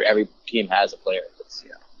 I'm sure every team has a player that's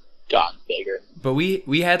gotten bigger. But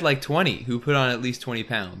we had like 20 who put on at least 20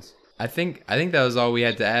 pounds. I think that was all we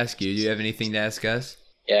had to ask you. Do you have anything to ask us?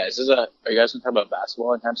 Yeah, are you guys gonna talk about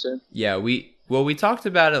basketball anytime soon? Yeah, we talked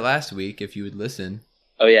about it last week. If you would listen.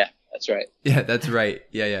 Oh yeah, that's right. Yeah, that's right.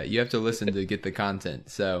 Yeah. You have to listen to get the content.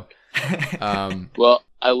 So, well,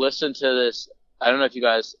 I listened to this. I don't know if you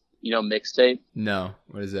guys Mixtape. No,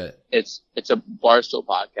 what is that? It's a Barstool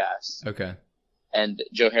podcast. Okay. And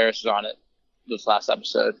Joe Harris was on it this last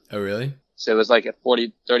episode. Oh really? So it was like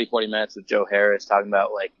 40 minutes with Joe Harris talking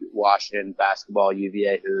about like Washington basketball,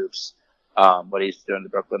 UVA hoops, what he's doing to the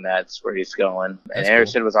Brooklyn Nets, where he's going. And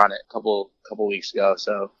Anderson was on it a couple weeks ago.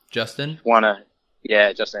 So Justin?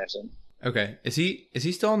 Justin Anderson. Okay. Is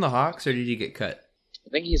he still on the Hawks, or did he get cut? I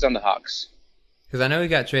think he's on the Hawks. Because I know he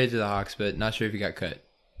got traded to the Hawks, but not sure if he got cut.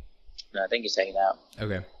 No, I think he's hanging out.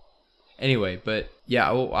 Okay. Anyway, but yeah,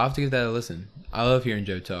 I'll have to give that a listen. I love hearing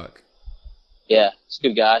Joe talk. Yeah, he's a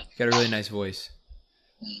good guy. He's got a really nice voice.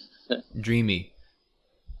 Dreamy.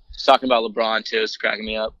 He's talking about LeBron too. It's cracking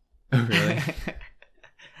me up. Oh, really?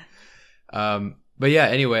 But yeah,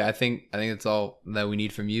 anyway, I think that's all that we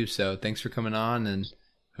need from you. So thanks for coming on, and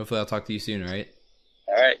hopefully I'll talk to you soon, all right?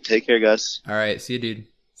 All right. Take care, guys. All right. See you, dude.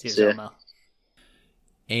 See you, Zelma.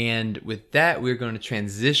 And with that, we're going to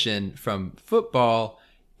transition from football,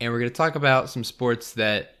 and we're going to talk about some sports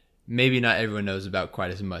that maybe not everyone knows about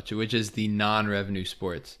quite as much, which is the non-revenue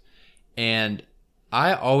sports. And when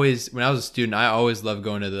I was a student, I always loved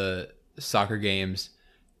going to the soccer games,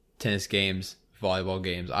 tennis games, volleyball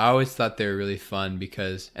games. I always thought they were really fun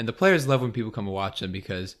and the players love when people come and watch them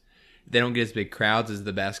because they don't get as big crowds as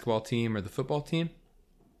the basketball team or the football team.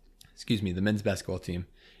 Excuse me, the men's basketball team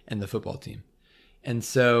and the football team. And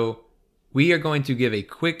so we are going to give a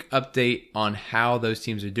quick update on how those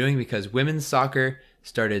teams are doing because women's soccer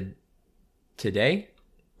started today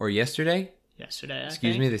or yesterday.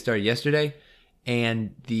 Excuse me, they started yesterday.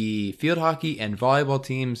 And the field hockey and volleyball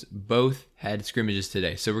teams both had scrimmages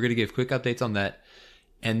today. So we're going to give quick updates on that.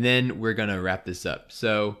 And then we're going to wrap this up.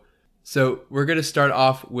 So we're going to start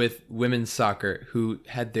off with women's soccer, who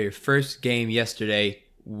had their first game yesterday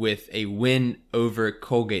with a win over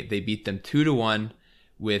Colgate. They beat them 2-1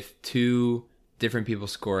 with 2 different people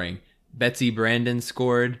scoring. Betsy Brandon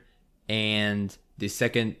scored, and the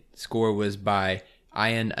second score was by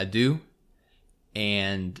Ayan Adu.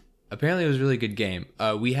 And apparently it was a really good game.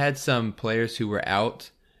 We had some players who were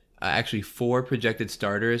out, actually 4 projected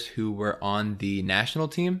starters who were on the national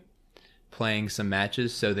team playing some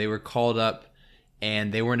matches. So they were called up,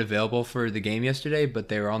 and they weren't available for the game yesterday, but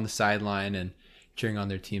they were on the sideline and cheering on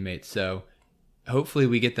their teammates. So hopefully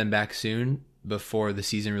we get them back soon before the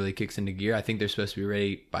season really kicks into gear. I think they're supposed to be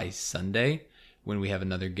ready by Sunday when we have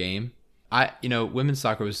another game. Women's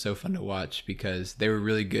soccer was so fun to watch because they were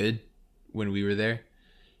really good when we were there,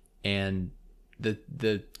 and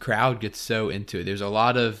the crowd gets so into it. There's a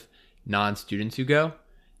lot of non-students who go,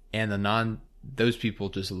 and those people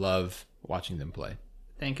just love watching them play.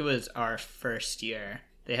 I think it was our first year.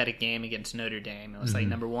 They had a game against Notre Dame. It was like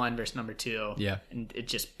number 1 versus number 2. Yeah. And it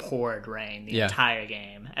just poured rain the entire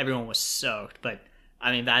game. Everyone was soaked. But,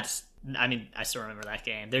 I still remember that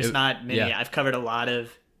game. There's not many. Yeah. I've covered a lot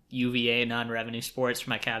of UVA non-revenue sports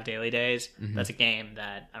for my Cav Daily days. Mm-hmm. That's a game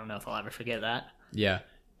that I don't know if I'll ever forget that. Yeah.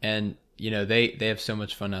 And, they have so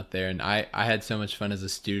much fun out there. And I had so much fun as a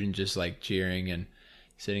student just like cheering and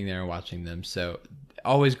sitting there and watching them. So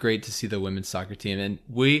always great to see the women's soccer team. And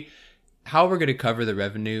how we're going to cover the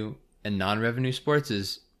revenue and non-revenue sports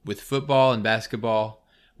is with football and basketball.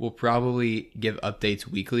 We'll probably give updates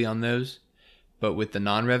weekly on those. But with the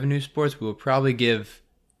non-revenue sports, we'll probably give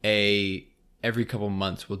every couple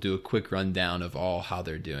months, we'll do a quick rundown of how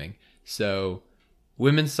they're doing. So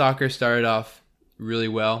women's soccer started off really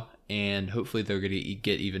well, and hopefully they're going to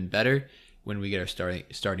get even better when we get our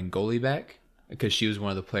starting goalie back, because she was one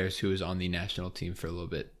of the players who was on the national team for a little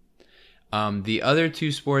bit. The other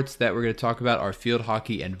two sports that we're going to talk about are field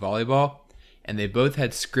hockey and volleyball, and they both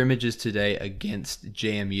had scrimmages today against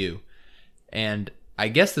JMU. And I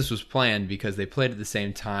guess this was planned because they played at the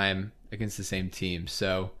same time against the same team.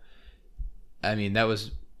 So, I mean, that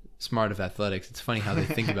was smart of athletics. It's funny how they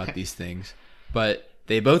think about these things. But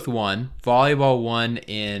they both won. Volleyball won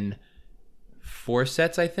in 4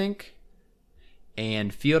 sets, I think.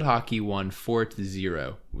 And field hockey won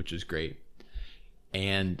 4-0, which is great.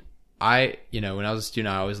 And when I was a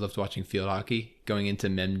student, I always loved watching field hockey. Going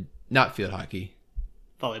into not field hockey.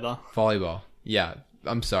 Volleyball. Yeah,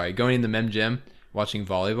 I'm sorry. Going in the Mem Gym, watching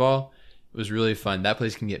volleyball was really fun. That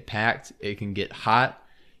place can get packed. It can get hot.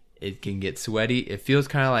 It can get sweaty. It feels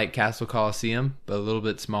kind of like Castle Coliseum, but a little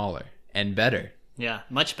bit smaller and better. Yeah,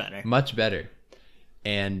 much better. Much better.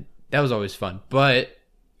 And that was always fun. But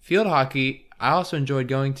field hockey, I also enjoyed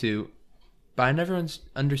going to, but I never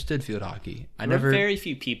understood field hockey. There were very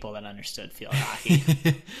few people that understood field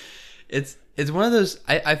hockey. It's one of those,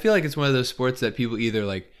 I feel like it's one of those sports that people either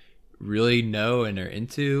like really know and are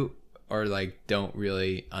into or like don't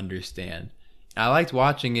really understand. I liked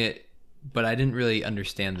watching it, but I didn't really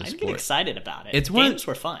understand the sport. I get excited about it. Games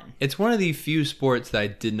were fun. It's one of the few sports that I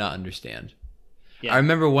did not understand. Yeah. I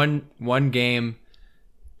remember one game,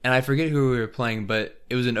 and I forget who we were playing, but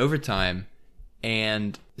it was in overtime,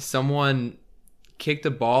 and someone kicked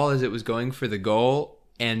a ball as it was going for the goal,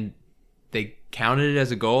 and they counted it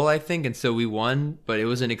as a goal, I think, and so we won, but it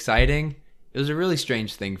wasn't exciting. It was a really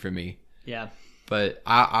strange thing for me. Yeah. But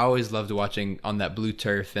I always loved watching on that blue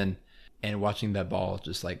turf and watching that ball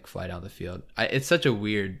just like fly down the field. It's such a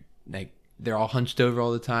weird, like, they're all hunched over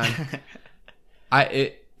all the time.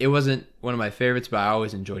 It wasn't one of my favorites, but I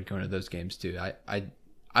always enjoyed going to those games too.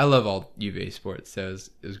 I love all UVA sports, so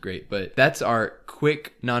it was great. But that's our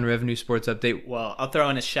quick non-revenue sports update. Well, I'll throw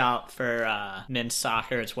in a shout for men's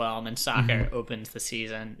soccer as well. Men's soccer opens the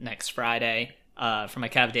season next Friday. For my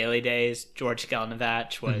Cav Daily days, George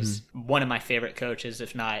Skelnovac was one of my favorite coaches,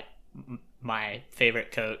 if not my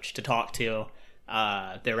favorite coach to talk to.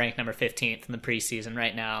 They're ranked number 15th in the preseason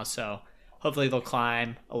right now, so hopefully they'll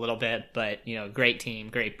climb a little bit. But, great team,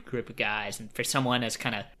 great group of guys. And for someone as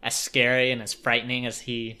kind of as scary and as frightening as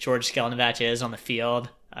George Skelnovac is on the field,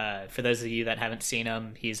 for those of you that haven't seen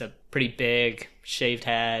him, he's a pretty big, shaved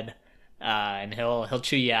head, and he'll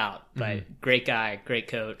chew you out. But great guy, great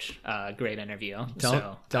coach, great interview.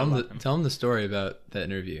 Tell him the story about that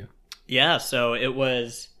interview. Yeah, so it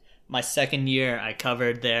was my second year. I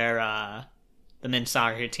covered the men's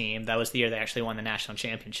soccer team. That was the year they actually won the national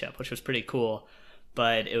championship, which was pretty cool.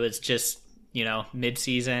 But it was just,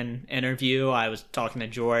 mid-season interview. I was talking to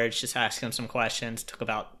George, just asking him some questions. It took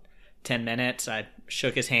about 10 minutes. I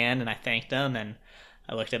shook his hand and I thanked him, and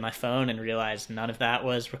I looked at my phone and realized none of that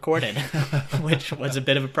was recorded, which was a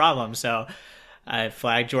bit of a problem. So I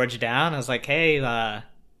flagged George down. I was like, hey,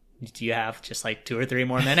 do you have just like 2 or 3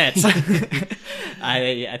 more minutes?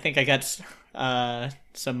 I think I got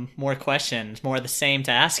some more questions, more of the same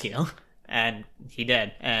to ask you. And he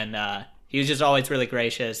did. And he was just always really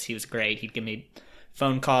gracious. He was great. He'd give me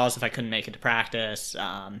phone calls if I couldn't make it to practice.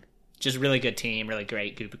 Just really good team, really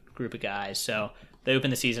great group of guys. So they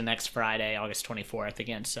open the season next Friday, August 24th,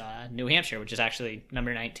 against New Hampshire, which is actually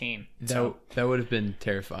number 19. That would have been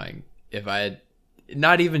terrifying if I had,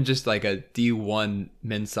 not even just like a D1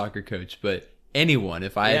 men's soccer coach, but anyone,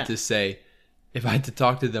 if I had to say, if I had to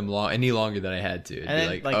talk to them any longer than I had to,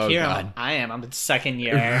 it'd be like, oh here God. I'm in second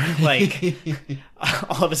year. Like,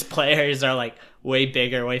 all of his players are like way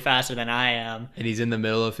bigger, way faster than I am. And he's in the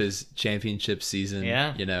middle of his championship season.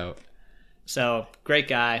 Yeah. So great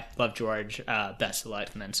guy. Love George. Best of luck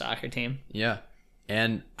to the men's soccer team. Yeah.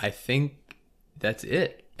 And I think that's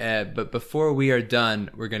it. But before we are done,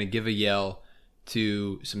 we're going to give a yell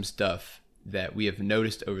to some stuff that we have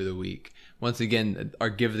noticed over the week. Once again, our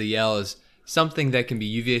give the yell is something that can be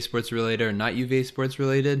UVA sports related or not UVA sports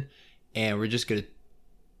related. And we're just going to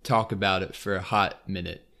talk about it for a hot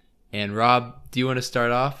minute. And Rob, do you want to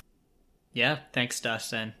start off? Yeah. Thanks,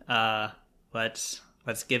 Dustin. Let's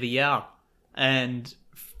give a yell. And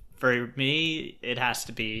For me, it has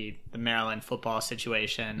to be the Maryland football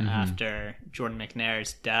situation after Jordan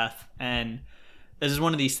McNair's death. And this is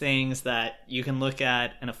one of these things that you can look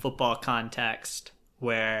at in a football context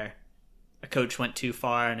where a coach went too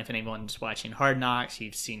far. And if anyone's watching Hard Knocks,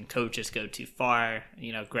 you've seen coaches go too far.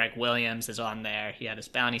 You know, Greg Williams is on there. He had his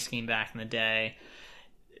bounty scheme back in the day.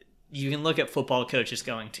 You can look at football coaches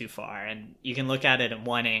going too far, and you can look at it in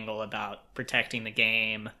one angle about protecting the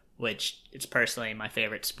game, which it's personally my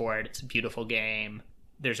favorite sport. It's a beautiful game.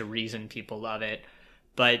 There's a reason people love it.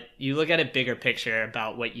 But you look at it bigger picture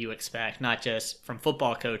about what you expect, not just from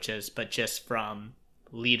football coaches, but just from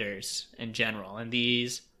leaders in general. And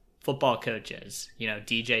these football coaches, you know,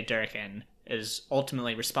 DJ Durkin is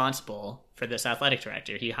ultimately responsible for this athletic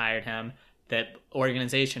director. He hired him. That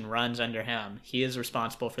organization runs under him. He is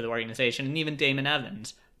responsible for the organization. And even Damon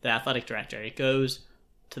Evans, the athletic director, it goes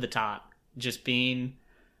to the top. Just being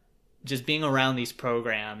around these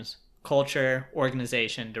programs, culture,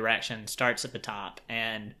 organization, direction starts at the top.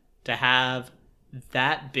 And to have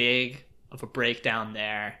that big of a breakdown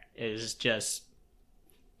there is just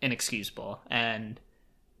inexcusable. And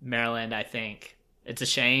Maryland, I think it's a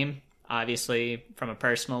shame, obviously, from a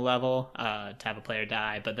personal level, to have a player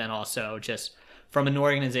die, but then also just from an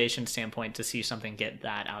organization standpoint to see something get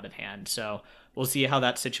that out of hand. So we'll see how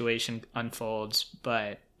that situation unfolds.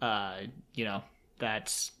 But, you know,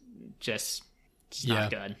 that's just not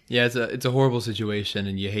good. Yeah, it's a horrible situation,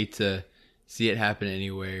 and you hate to see it happen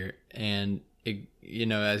anywhere. And it, you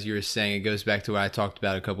know, as you were saying, it goes back to what I talked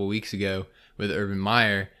about a couple weeks ago with Urban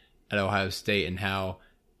Meyer at Ohio State, and how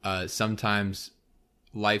sometimes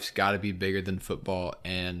life's got to be bigger than football.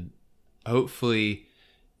 And hopefully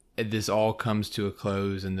this all comes to a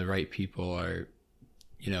close and the right people are,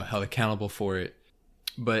 you know, held accountable for it.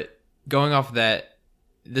 But going off of that,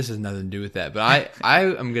 this has nothing to do with that, but I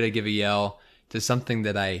am going to give a yell to something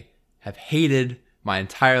that I have hated my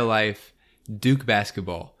entire life, Duke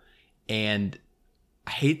basketball. And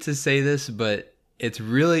I hate to say this, but it's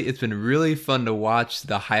been really fun to watch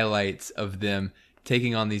the highlights of them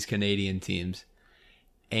taking on these Canadian teams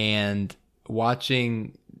and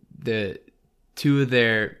watching the two of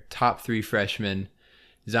their top 3 freshmen,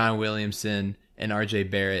 Zion Williamson and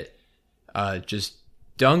RJ Barrett, just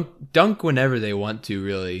dunk whenever they want to,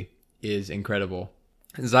 really is incredible.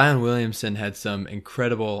 Zion Williamson had some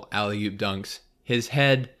incredible alley-oop dunks. His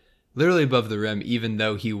head literally above the rim, even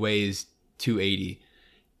though he weighs 280.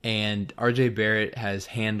 And RJ Barrett has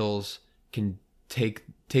handles, can take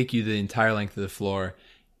you the entire length of the floor,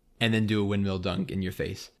 and then do a windmill dunk in your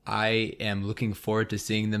face. I am looking forward to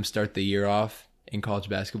seeing them start the year off in college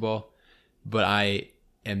basketball, but I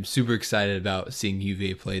am super excited about seeing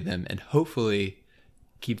UVA play them and hopefully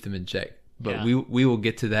keep them in check. But we will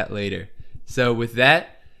get to that later. So with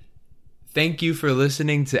that, thank you for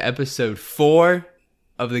listening to episode 4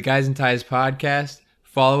 of the Guys and Ties podcast.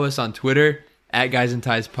 Follow us on Twitter at Guys and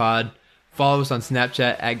Ties Pod. Follow us on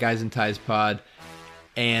Snapchat at Guys and Ties Pod.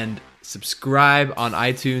 And subscribe on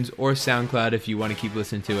iTunes or SoundCloud if you want to keep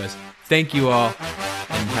listening to us. Thank you all,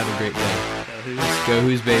 and have a great day. Go Hoos. Go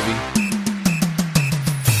Hoos, baby.